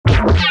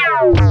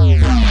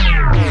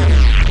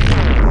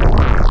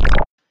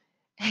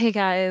Hey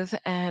guys,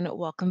 and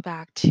welcome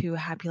back to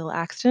Happy Little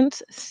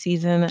Accidents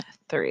Season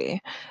 3.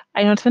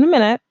 I know it's been a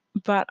minute,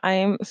 but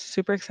I'm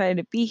super excited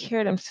to be here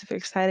and I'm super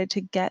excited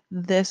to get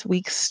this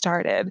week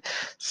started.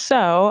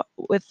 So,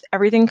 with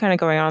everything kind of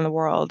going on in the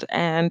world,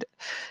 and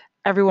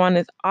everyone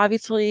is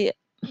obviously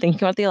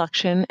thinking about the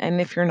election,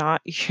 and if you're not,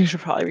 you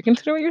should probably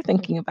reconsider what you're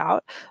thinking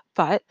about.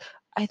 But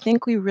I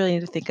think we really need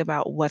to think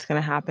about what's going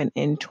to happen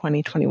in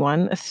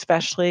 2021,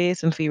 especially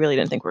since we really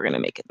didn't think we are going to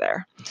make it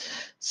there.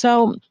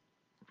 So,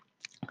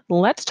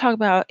 let's talk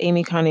about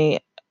Amy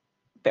Coney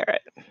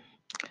Barrett.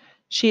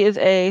 She is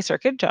a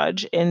circuit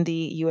judge in the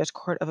U.S.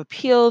 Court of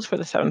Appeals for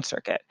the Seventh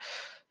Circuit.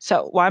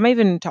 So, why am I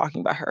even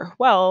talking about her?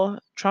 Well,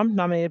 Trump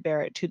nominated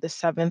Barrett to the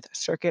Seventh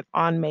Circuit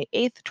on May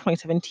 8th,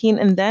 2017,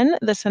 and then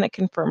the Senate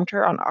confirmed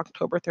her on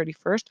October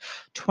 31st,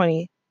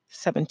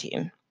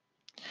 2017.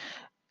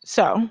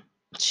 So,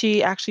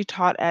 she actually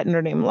taught at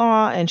Notre Dame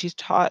Law, and she's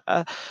taught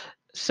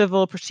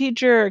civil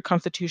procedure,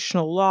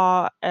 constitutional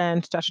law,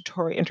 and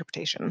statutory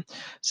interpretation.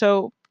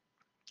 So,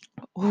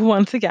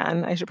 once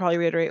again, I should probably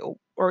reiterate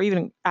or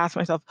even ask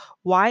myself,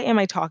 why am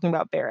I talking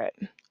about Barrett?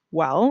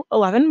 Well,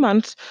 11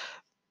 months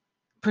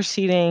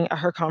preceding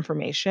her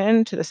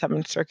confirmation to the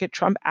Seventh Circuit,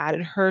 Trump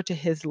added her to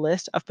his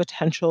list of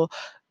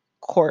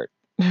court,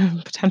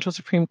 potential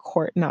Supreme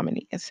Court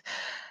nominees.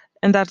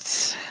 And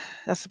that's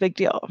a big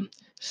deal.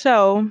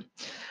 So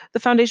the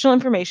foundational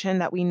information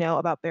that we know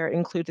about Barrett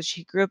includes that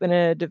she grew up in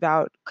a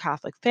devout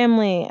Catholic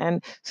family,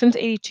 and since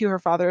 82, her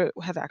father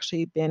has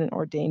actually been an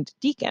ordained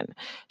deacon.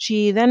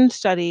 She then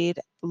studied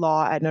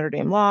law at Notre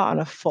Dame Law on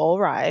a full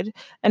ride,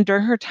 and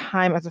during her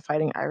time as a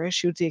Fighting Irish,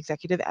 she was the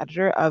executive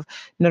editor of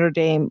Notre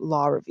Dame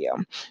Law Review.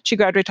 She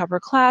graduated top of her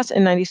class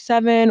in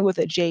 97 with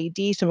a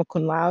JD, summa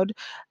cum laude,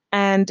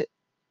 and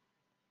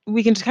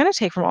we can just kind of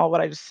take from all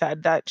what I just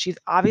said that she's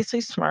obviously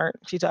smart,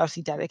 she's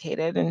obviously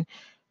dedicated, and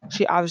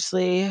she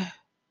obviously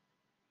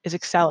is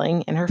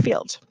excelling in her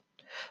field.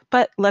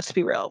 But let's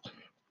be real.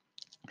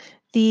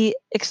 The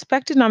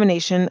expected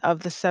nomination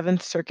of the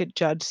Seventh Circuit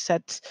judge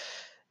sets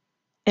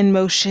in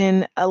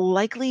motion a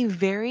likely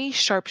very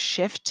sharp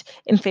shift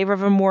in favor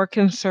of a more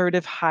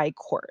conservative high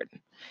court.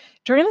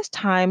 During this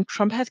time,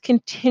 Trump has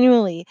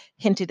continually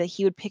hinted that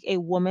he would pick a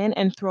woman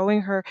and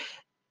throwing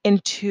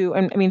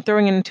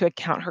into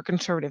account her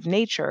conservative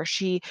nature,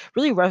 she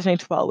really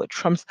resonates well with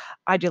Trump's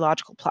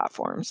ideological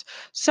platforms.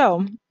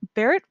 So,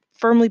 Barrett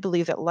firmly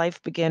believes that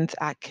life begins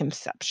at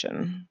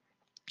conception,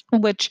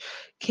 which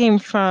came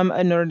from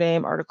a Notre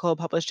Dame article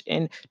published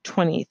in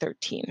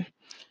 2013.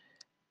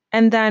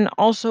 And then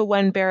also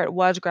when Barrett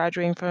was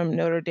graduating from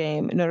Notre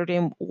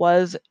Dame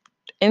was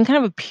in kind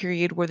of a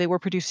period where they were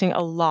producing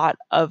a lot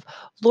of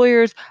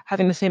lawyers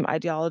having the same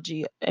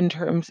ideology in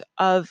terms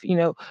of,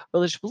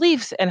 religious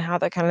beliefs and how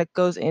that kind of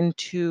goes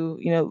into,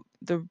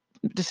 the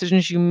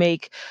decisions you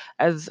make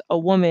as a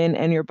woman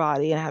and your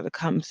body and how it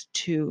comes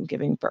to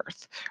giving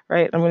birth,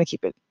 right? I'm going to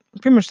keep it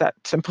pretty much that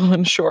simple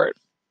and short.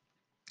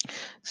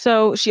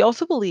 So she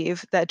also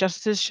believes that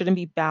justices shouldn't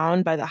be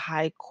bound by the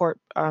high court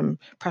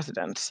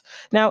precedents.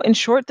 Now, in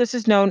short, this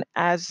is known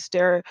as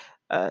stare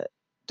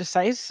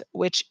decisis,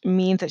 which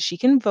means that she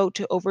can vote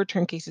to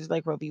overturn cases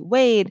like Roe v.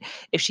 Wade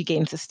if she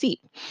gains a seat.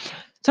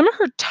 Some of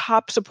her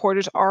top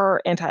supporters are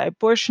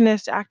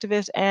anti-abortionist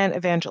activists and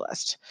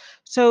evangelists.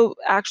 So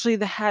actually,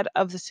 the head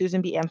of the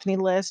Susan B. Anthony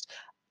list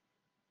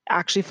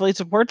actually fully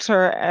supports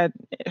her at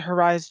her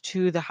rise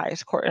to the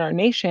highest court in our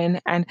nation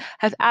and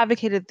has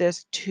advocated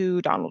this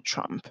to Donald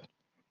Trump.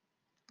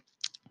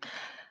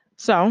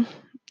 So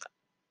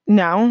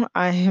now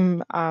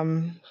I'm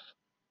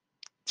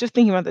just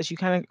thinking about this. You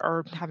kind of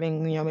are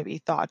having, maybe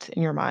thoughts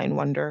in your mind,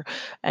 wonder,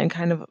 and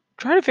kind of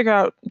try to figure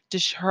out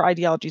does her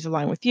ideologies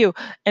align with you.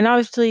 And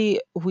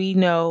obviously, we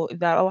know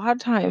that a lot of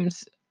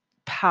times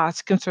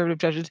past conservative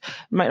judges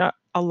might not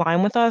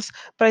align with us,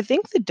 but I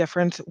think the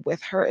difference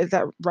with her is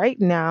that right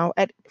now,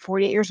 at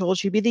 48 years old,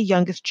 she'd be the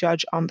youngest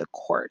judge on the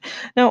court.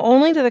 Now,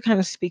 only does it kind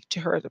of speak to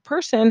her as a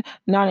person,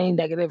 not any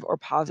negative or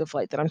positive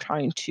light that I'm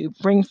trying to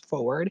bring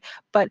forward,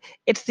 but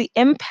it's the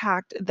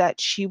impact that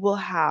she will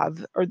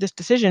have, or this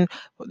decision,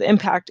 the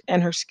impact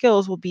and her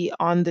skills will be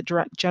on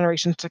the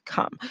generations to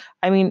come.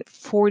 I mean,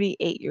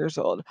 48 years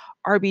old.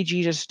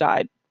 RBG just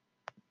died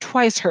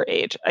twice her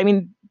age. I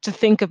mean, to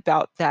think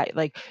about that,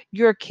 like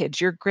your kids,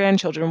 your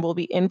grandchildren will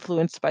be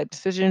influenced by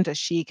decisions that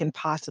she can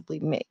possibly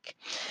make.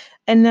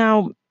 And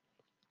now,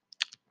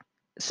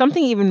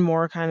 something even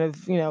more kind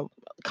of,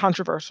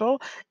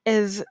 controversial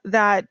is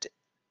that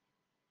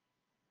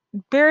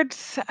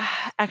Baird's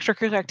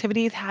extracurricular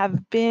activities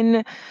have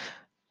been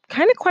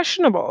kind of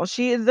questionable.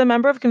 She is a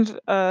member of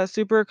a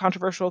super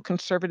controversial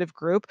conservative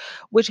group,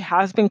 which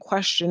has been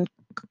questioned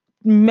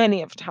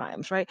many of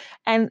times, right?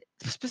 And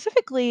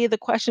specifically, the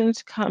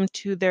questions come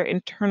to their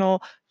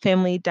internal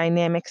family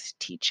dynamics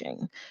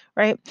teaching,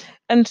 right?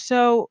 And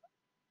so,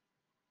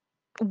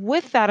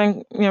 with that,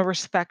 and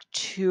respect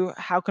to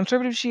how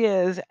conservative she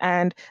is,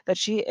 and that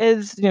she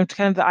is,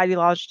 kind of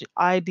the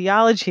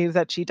ideologies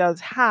that she does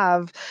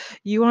have,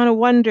 you want to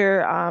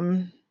wonder.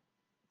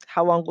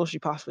 how long will she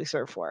possibly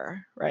serve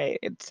for, right?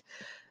 It's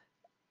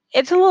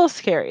a little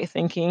scary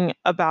thinking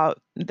about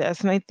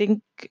this, and I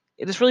think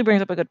this really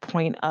brings up a good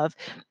point of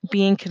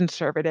being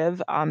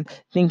conservative,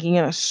 thinking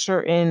in a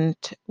certain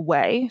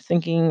way,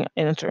 thinking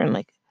in a certain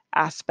like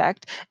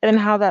aspect, and then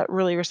how that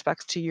really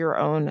respects to your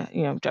own,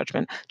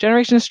 judgment.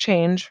 Generations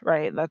change,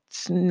 right?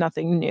 That's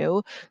nothing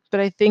new.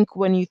 But I think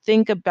when you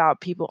think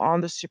about people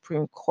on the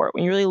Supreme Court,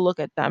 when you really look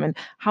at them and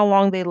how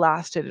long they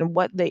lasted and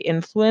what they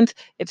influenced,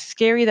 it's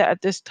scary that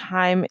at this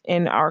time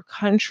in our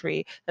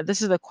country, that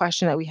this is a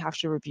question that we have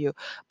to review.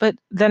 But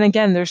then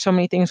again, there's so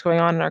many things going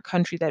on in our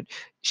country that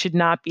should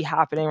not be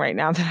happening right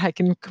now that I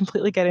can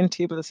completely get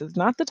into, but this is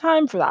not the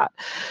time for that.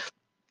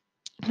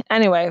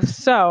 Anyway,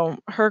 so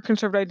her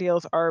conservative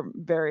ideals are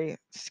very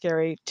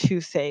scary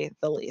to say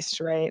the least,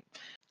 right?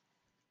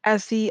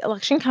 As the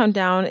election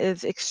countdown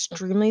is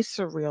extremely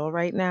surreal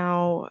right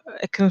now,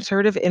 a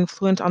conservative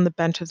influence on the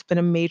bench has been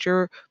a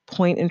major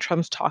point in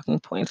Trump's talking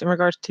points in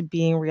regards to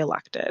being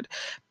reelected.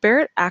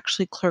 Barrett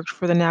actually clerked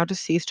for the now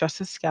deceased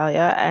Justice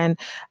Scalia, and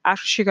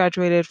after she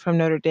graduated from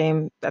Notre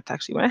Dame, that's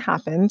actually when it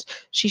happened,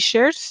 she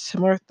shared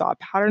similar thought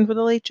patterns with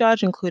the late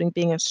judge, including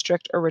being a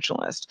strict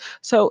originalist.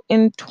 So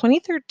in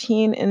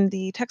 2013, in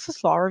the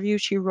Texas Law Review,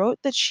 she wrote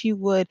that she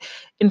would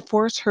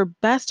enforce her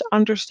best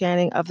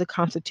understanding of the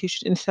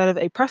Constitution instead of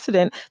a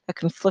precedent that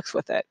conflicts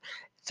with it.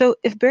 So,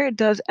 if Barrett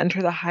does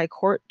enter the High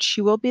Court,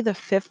 she will be the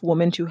fifth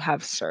woman to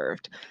have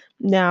served.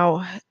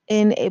 Now,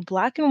 in a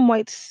black and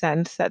white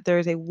sense, that there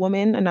is a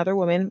woman, another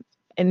woman,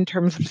 in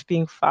terms of just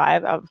being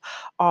five of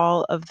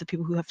all of the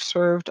people who have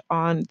served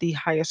on the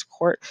highest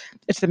court,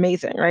 it's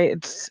amazing, right?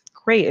 It's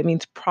great. It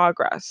means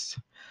progress.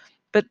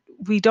 But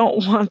we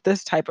don't want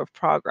this type of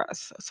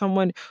progress.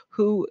 Someone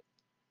who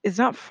is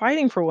not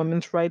fighting for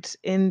women's rights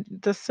in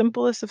the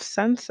simplest of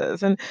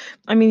senses. And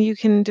I mean, you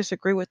can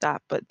disagree with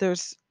that, but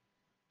there's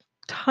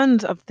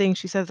tons of things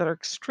she says that are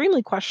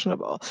extremely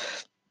questionable.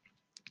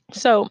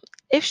 So,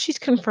 if she's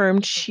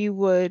confirmed, she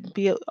would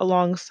be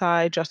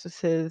alongside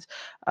Justices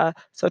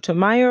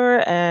Sotomayor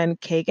and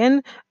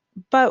Kagan.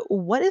 But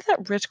what is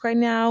at risk right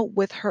now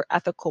with her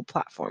ethical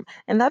platform?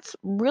 And that's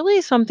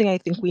really something I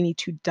think we need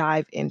to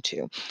dive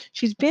into.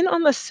 She's been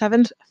on the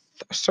Seventh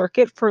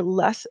Circuit for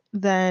less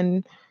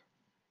than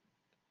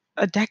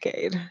a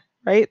decade,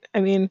 right?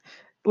 I mean,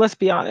 let's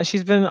be honest,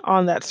 she's been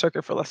on that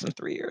circuit for less than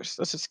 3 years.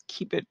 Let's just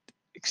keep it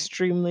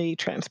extremely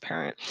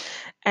transparent.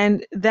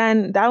 And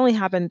then that only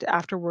happened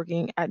after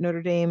working at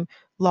Notre Dame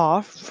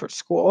law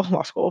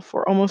school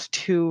for almost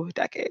 2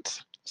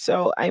 decades.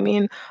 So, I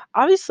mean,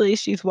 obviously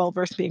she's well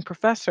versed being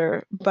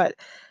professor, but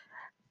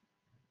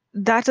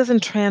that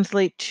doesn't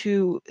translate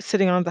to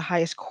sitting on the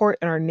highest court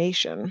in our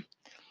nation.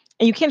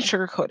 And you can't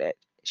sugarcoat it.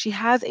 She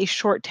has a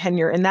short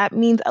tenure, and that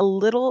means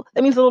little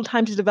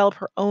time to develop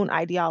her own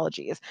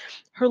ideologies.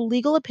 Her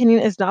legal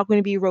opinion is not going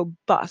to be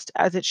robust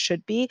as it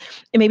should be.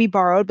 It may be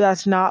borrowed, but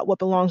that's not what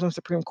belongs on the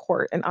Supreme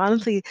Court. And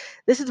honestly,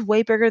 this is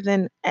way bigger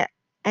than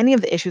any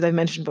of the issues I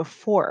mentioned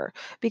before,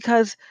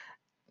 because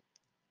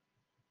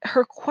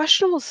her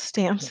questionable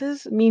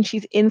stances mean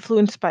she's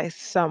influenced by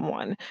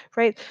someone,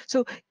 right?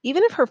 So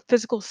even if her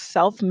physical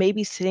self may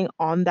be sitting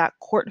on that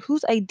court,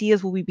 whose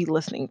ideas will we be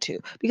listening to?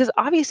 Because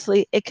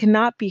obviously it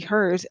cannot be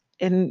hers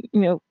in,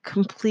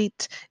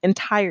 complete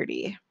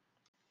entirety.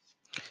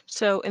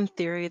 So in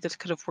theory, this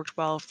could have worked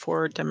well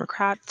for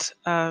Democrats.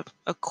 A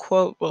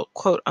quote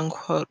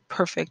unquote,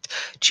 perfect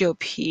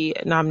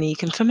GOP nominee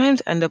can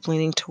sometimes end up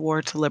leaning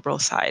towards the liberal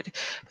side.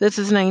 This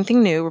isn't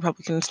anything new.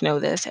 Republicans know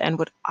this and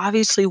would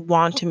obviously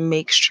want to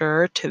make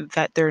sure to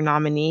vet their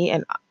nominee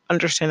and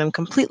understand them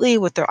completely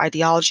with their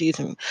ideologies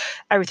and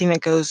everything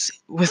that goes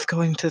with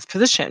going to this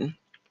position.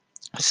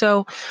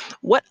 So,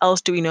 what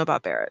else do we know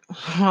about Barrett?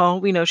 Well,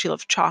 we know she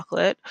loves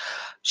chocolate.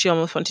 She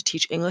almost went to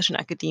teach English in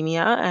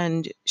academia,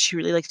 and she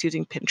really likes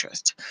using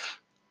Pinterest.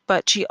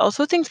 But she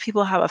also thinks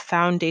people have a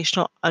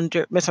foundational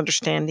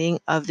misunderstanding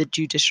of the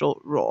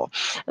judicial role.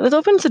 And this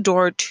opens the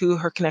door to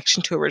her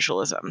connection to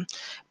originalism.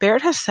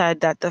 Barrett has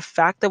said that the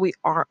fact that we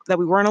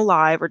weren't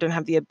alive or didn't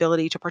have the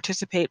ability to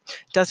participate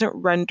doesn't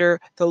render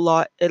the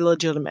law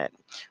illegitimate.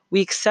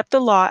 We accept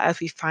the law as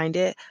we find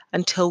it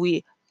until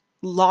we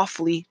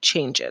lawfully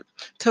change it.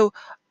 So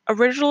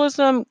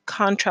originalism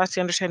contrasts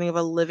the understanding of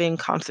a living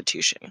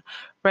constitution,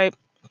 right?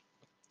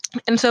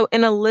 And so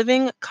in a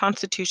living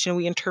constitution,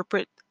 we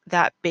interpret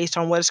that based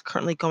on what is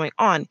currently going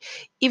on,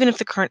 even if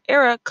the current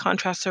era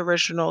contrasts the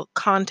original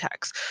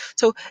context.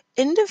 So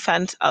in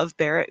defense of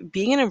Barrett,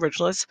 being an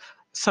originalist,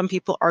 some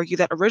people argue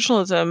that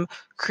originalism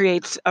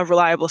creates a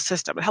reliable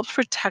system. It helps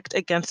protect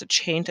against a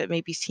change that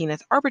may be seen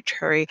as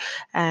arbitrary,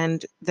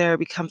 and there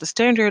becomes a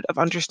standard of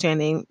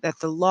understanding that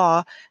the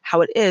law, how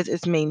it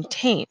is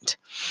maintained.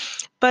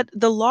 But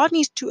the law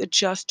needs to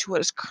adjust to what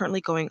is currently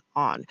going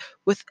on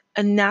with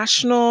a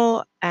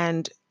national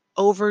and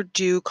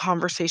overdue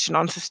conversation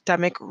on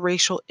systemic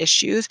racial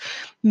issues,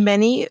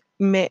 many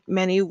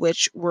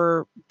which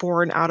were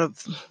born out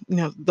of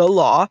the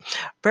law.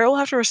 Barrett will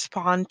have to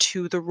respond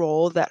to the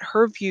role that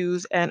her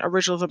views and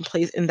originalism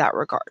plays in that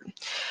regard.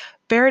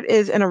 Barrett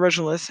is an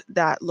originalist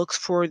that looks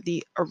for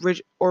the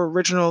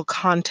original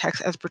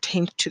context as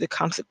pertains to the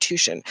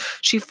Constitution.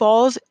 She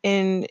falls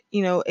in,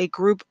 a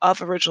group of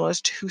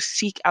originalists who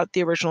seek out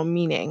the original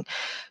meaning.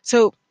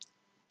 So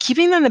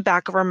keeping that in the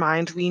back of our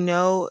minds, we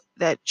know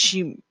that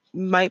she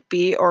might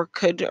be or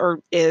could or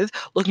is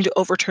looking to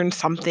overturn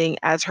something,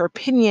 as her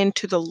opinion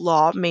to the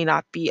law may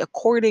not be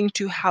according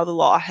to how the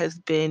law has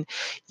been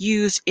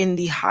used in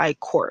the high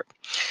court.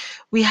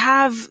 We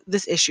have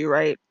this issue,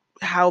 right?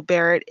 How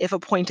Barrett, if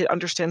appointed,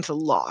 understands the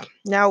law.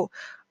 Now,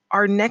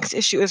 our next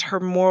issue is her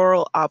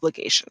moral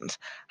obligations.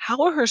 How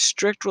will her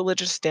strict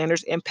religious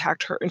standards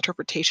impact her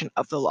interpretation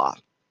of the law?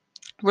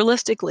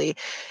 Realistically,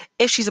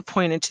 if she's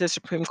appointed to the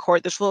Supreme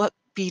Court, this will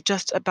be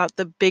just about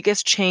the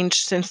biggest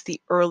change since the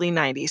early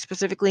 90s,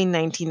 specifically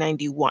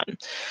 1991.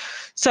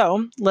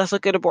 So let's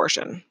look at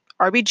abortion.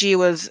 RBG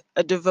was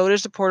a devoted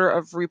supporter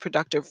of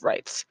reproductive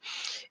rights.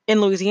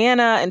 In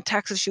Louisiana and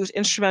Texas, she was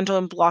instrumental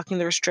in blocking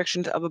the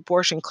restrictions of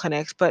abortion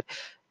clinics, but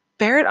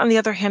Barrett, on the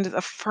other hand, is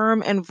a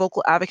firm and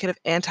vocal advocate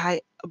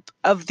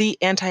of the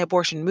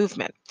anti-abortion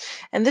movement.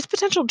 And this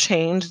potential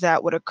change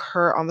that would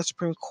occur on the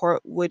Supreme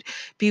Court would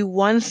be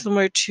one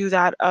similar to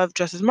that of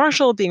Justice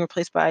Marshall being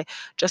replaced by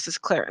Justice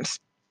Clarence.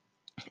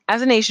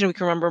 As a nation, we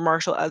can remember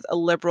Marshall as a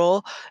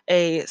liberal,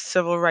 a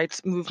civil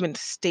rights movement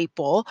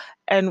staple,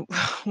 and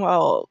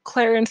well,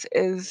 Clarence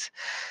is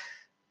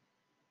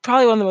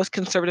probably one of the most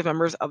conservative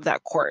members of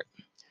that court.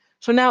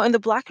 So now, in the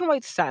black and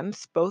white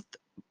sense,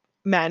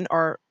 men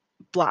are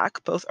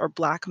both are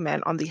black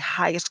men on the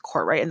highest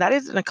court, right? And that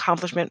is an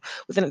accomplishment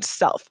within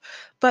itself.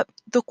 But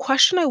the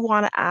question I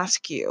want to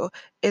ask you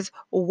is,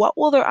 what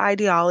will their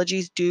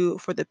ideologies do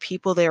for the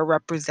people they are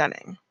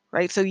representing?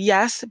 Right. So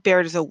yes,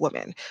 Barrett is a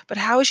woman, but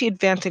how is she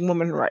advancing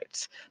women's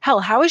rights? Hell,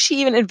 how is she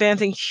even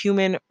advancing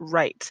human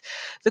rights?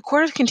 The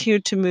court has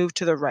continued to move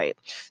to the right.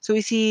 So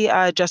we see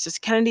Justice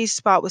Kennedy's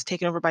spot was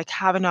taken over by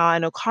Kavanaugh,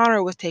 and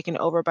O'Connor was taken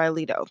over by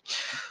Alito.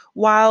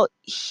 While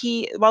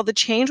the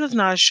change was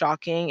not as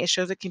shocking, it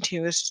shows a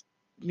continuous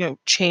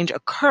change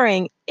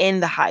occurring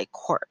in the high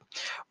court.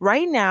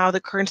 Right now, the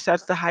current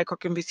status of the high court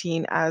can be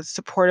seen as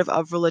supportive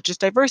of religious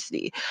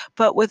diversity,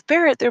 but with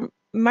Barrett, this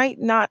might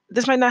not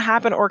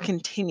happen or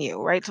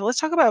continue, right? So let's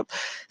talk about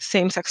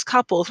same-sex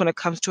couples when it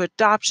comes to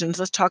adoptions.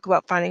 Let's talk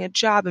about finding a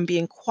job and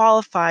being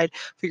qualified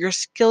for your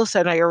skill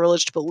set and your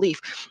religious belief.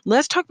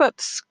 Let's talk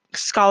about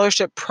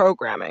scholarship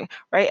programming,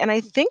 right? And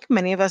I think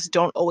many of us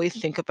don't always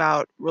think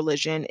about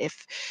religion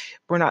if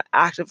we're not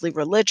actively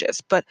religious,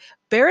 but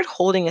Barrett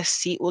holding a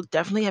seat will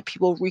definitely have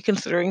people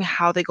reconsidering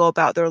how they go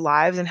about their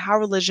lives and how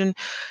religion,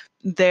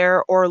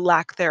 there or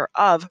lack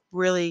thereof,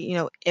 really,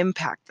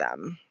 impact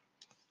them.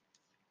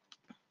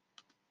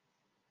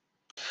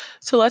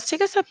 So let's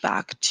take a step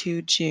back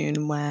to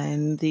June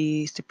when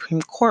the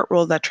Supreme Court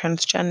ruled that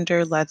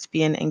transgender,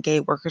 lesbian, and gay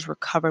workers were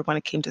covered when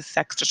it came to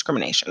sex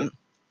discrimination.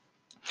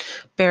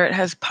 Barrett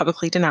has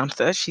publicly denounced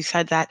this. She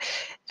said that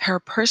her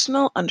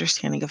personal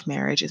understanding of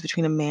marriage is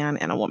between a man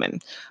and a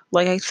woman.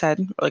 Like I said,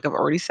 or like I've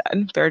already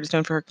said, Barrett is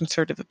known for her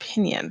conservative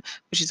opinion,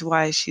 which is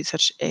why she's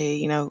such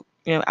a,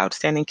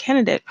 outstanding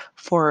candidate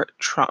for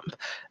Trump.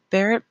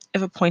 Barrett,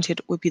 if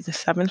appointed, would be the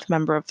seventh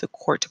member of the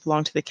court to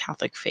belong to the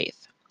Catholic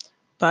faith.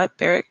 But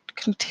Barrett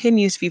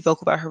continues to be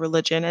vocal about her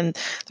religion, and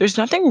there's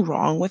nothing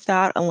wrong with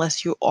that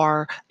unless you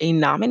are a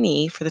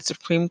nominee for the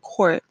Supreme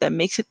Court that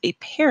makes it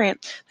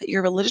apparent that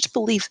your religious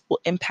beliefs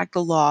will impact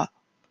the law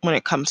when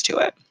it comes to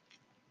it.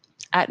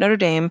 At Notre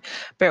Dame,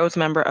 Barrett was a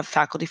member of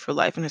Faculty for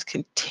Life and has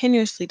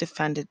continuously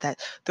defended that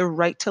the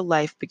right to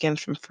life begins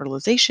from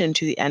fertilization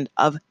to the end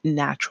of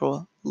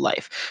natural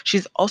life.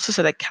 She's also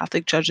said that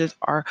Catholic judges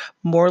are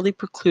morally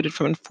precluded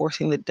from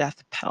enforcing the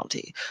death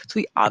penalty. So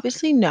we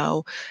obviously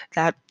know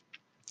that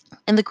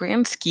in the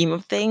grand scheme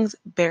of things,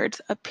 Barrett's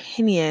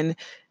opinion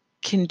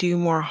can do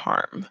more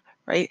harm,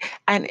 right?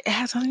 And it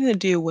has nothing to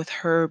do with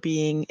her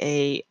being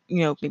a,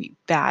 maybe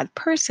bad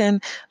person,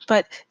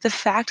 but the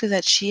fact is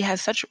that she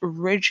has such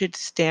rigid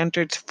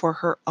standards for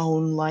her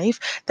own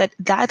life that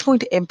that's going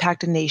to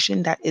impact a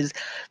nation that is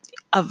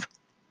of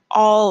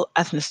all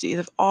ethnicities,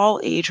 of all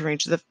age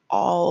ranges, of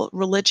all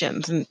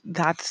religions, and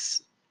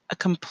that's a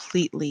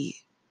completely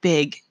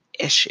big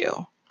issue.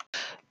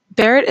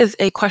 Barrett is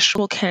a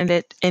questionable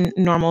candidate in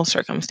normal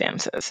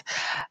circumstances.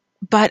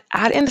 But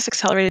add in this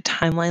accelerated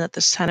timeline that the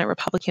Senate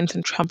Republicans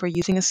and Trump are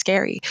using is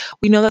scary.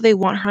 We know that they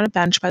want her on a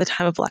bench by the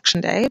time of Election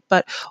Day,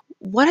 but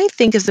what I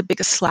think is the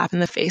biggest slap in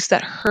the face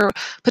that her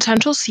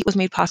potential seat was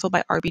made possible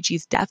by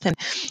RBG's death. And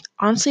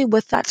honestly,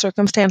 with that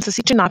circumstance, the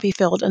seat should not be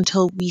filled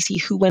until we see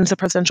who wins the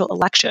presidential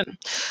election.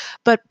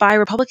 But by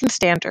Republican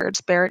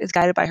standards, Barrett is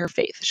guided by her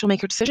faith. She'll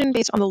make her decision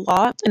based on the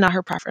law and not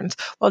her preference,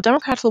 while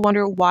Democrats will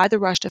wonder why the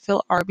rush to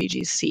fill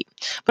RBG's seat.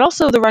 But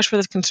also the rush for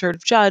this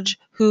conservative judge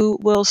who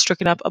will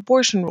stricken up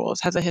abortion rules,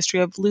 has a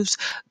history of loose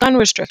gun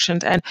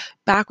restrictions, and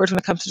backwards when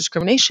it comes to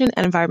discrimination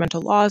and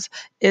environmental laws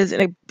is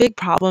a big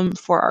problem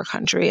for our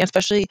country,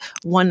 especially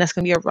one that's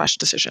going to be a rush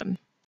decision.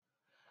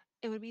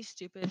 It would be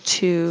stupid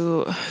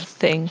to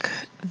think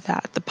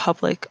that the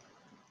public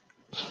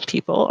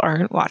people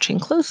aren't watching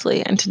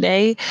closely. And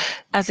today,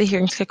 as the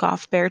hearings kick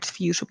off, Barrett's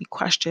views will be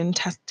questioned,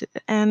 tested,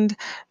 and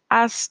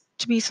asked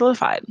to be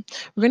solidified.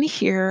 We're going to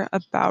hear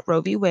about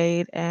Roe v.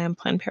 Wade and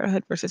Planned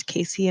Parenthood versus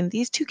Casey, and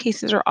these two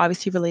cases are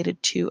obviously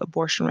related to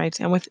abortion rights.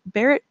 And with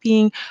Barrett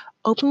being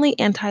openly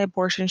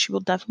anti-abortion, she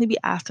will definitely be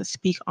asked to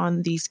speak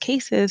on these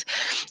cases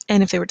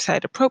and if they were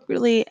decided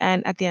appropriately,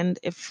 and at the end,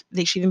 if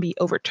they should even be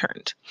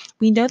overturned.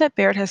 We know that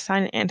Barrett has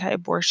signed an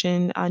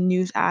anti-abortion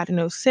news ad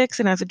in '06,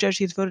 and as a judge,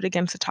 he's voted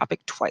against the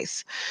topic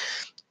twice.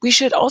 We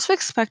should also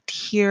expect to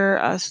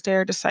hear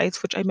stare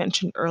decisis, which I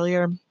mentioned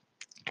earlier.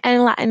 And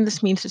in Latin,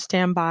 this means to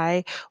stand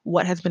by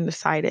what has been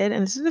decided.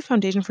 And this is the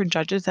foundation for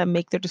judges that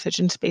make their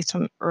decisions based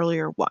on an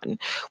earlier one.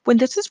 When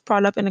this is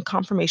brought up in a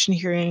confirmation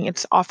hearing,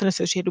 it's often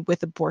associated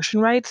with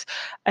abortion rights,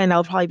 and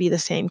that'll probably be the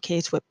same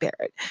case with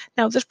Barrett.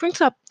 Now, this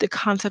brings up the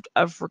concept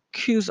of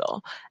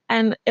recusal,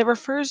 and it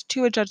refers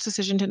to a judge's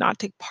decision to not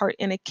take part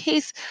in a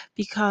case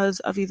because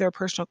of either a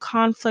personal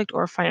conflict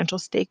or a financial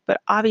stake, but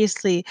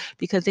obviously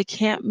because they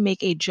can't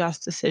make a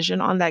just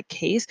decision on that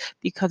case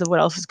because of what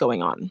else is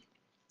going on.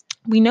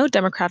 We know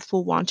Democrats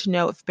will want to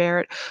know if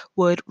Barrett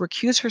would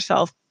recuse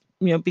herself,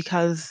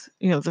 because,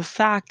 the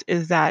fact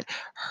is that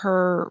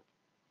her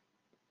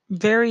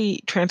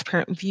very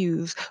transparent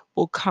views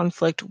will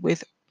conflict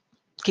with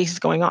cases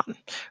going on,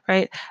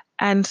 right?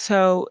 And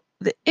so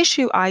the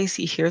issue I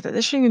see here is that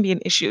this shouldn't even be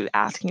an issue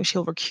asking if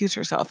she'll recuse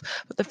herself,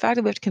 but the fact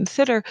that we have to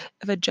consider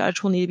if a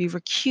judge will need to be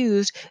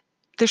recused,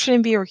 there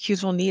shouldn't be a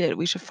recusal needed.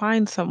 We should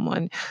find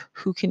someone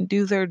who can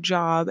do their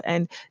job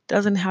and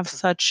doesn't have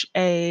such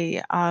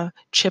a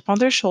chip on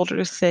their shoulder,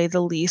 to say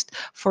the least,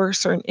 for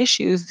certain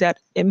issues that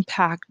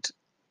impact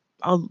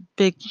a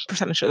big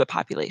percentage of the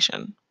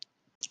population.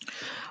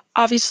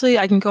 Obviously,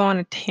 I can go on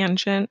a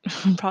tangent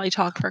and probably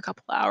talk for a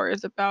couple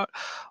hours about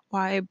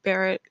why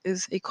Barrett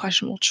is a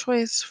questionable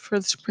choice for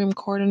the Supreme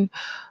Court and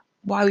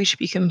why we should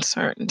be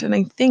concerned. And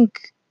I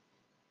think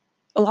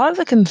a lot of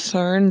the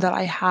concern that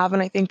I have,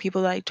 and I think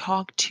people that I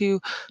talk to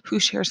who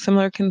share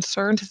similar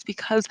concerns, is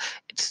because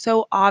it's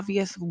so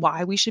obvious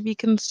why we should be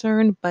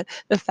concerned, but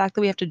the fact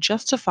that we have to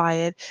justify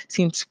it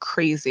seems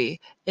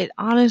crazy. It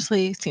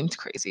honestly seems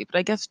crazy, but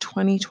I guess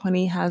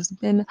 2020 has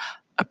been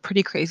a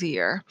pretty crazy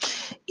year.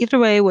 Either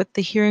way, with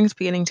the hearings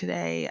beginning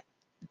today,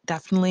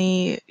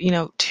 definitely,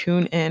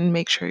 tune in,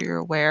 make sure you're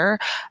aware.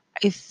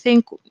 I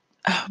think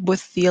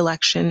with the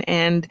election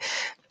and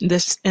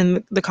this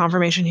and the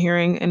confirmation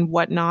hearing and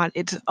whatnot,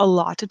 it's a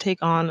lot to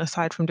take on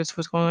aside from just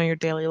what's going on in your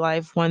daily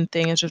life. One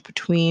thing is just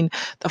between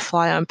the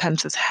fly on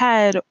Pence's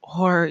head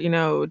or,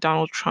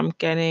 Donald Trump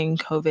getting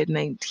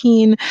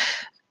COVID-19.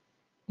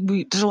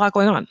 There's a lot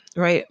going on,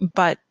 right?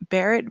 But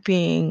Barrett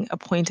being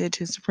appointed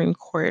to the Supreme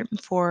Court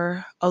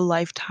for a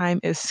lifetime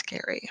is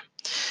scary.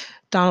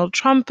 Donald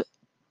Trump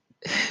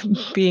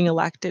being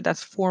elected,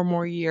 that's 4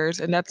 more years,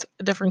 and that's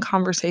a different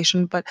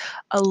conversation. But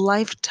a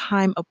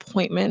lifetime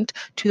appointment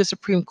to the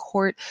Supreme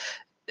Court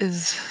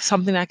is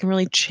something that can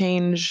really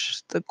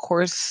change the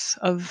course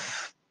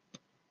of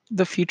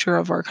the future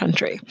of our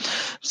country.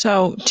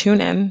 So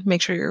tune in,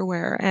 make sure you're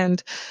aware,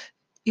 and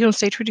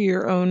stay true to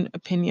your own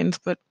opinions,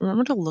 but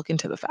remember to look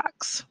into the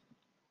facts.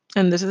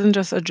 And this isn't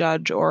just a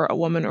judge or a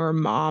woman or a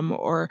mom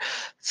or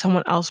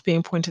someone else being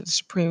appointed to the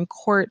Supreme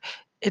Court.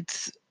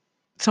 It's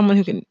someone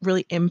who can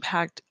really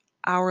impact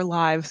our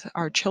lives,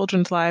 our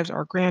children's lives,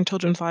 our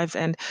grandchildren's lives,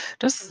 and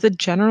just the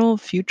general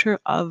future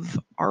of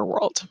our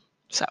world.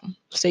 So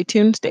stay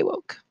tuned, stay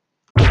woke.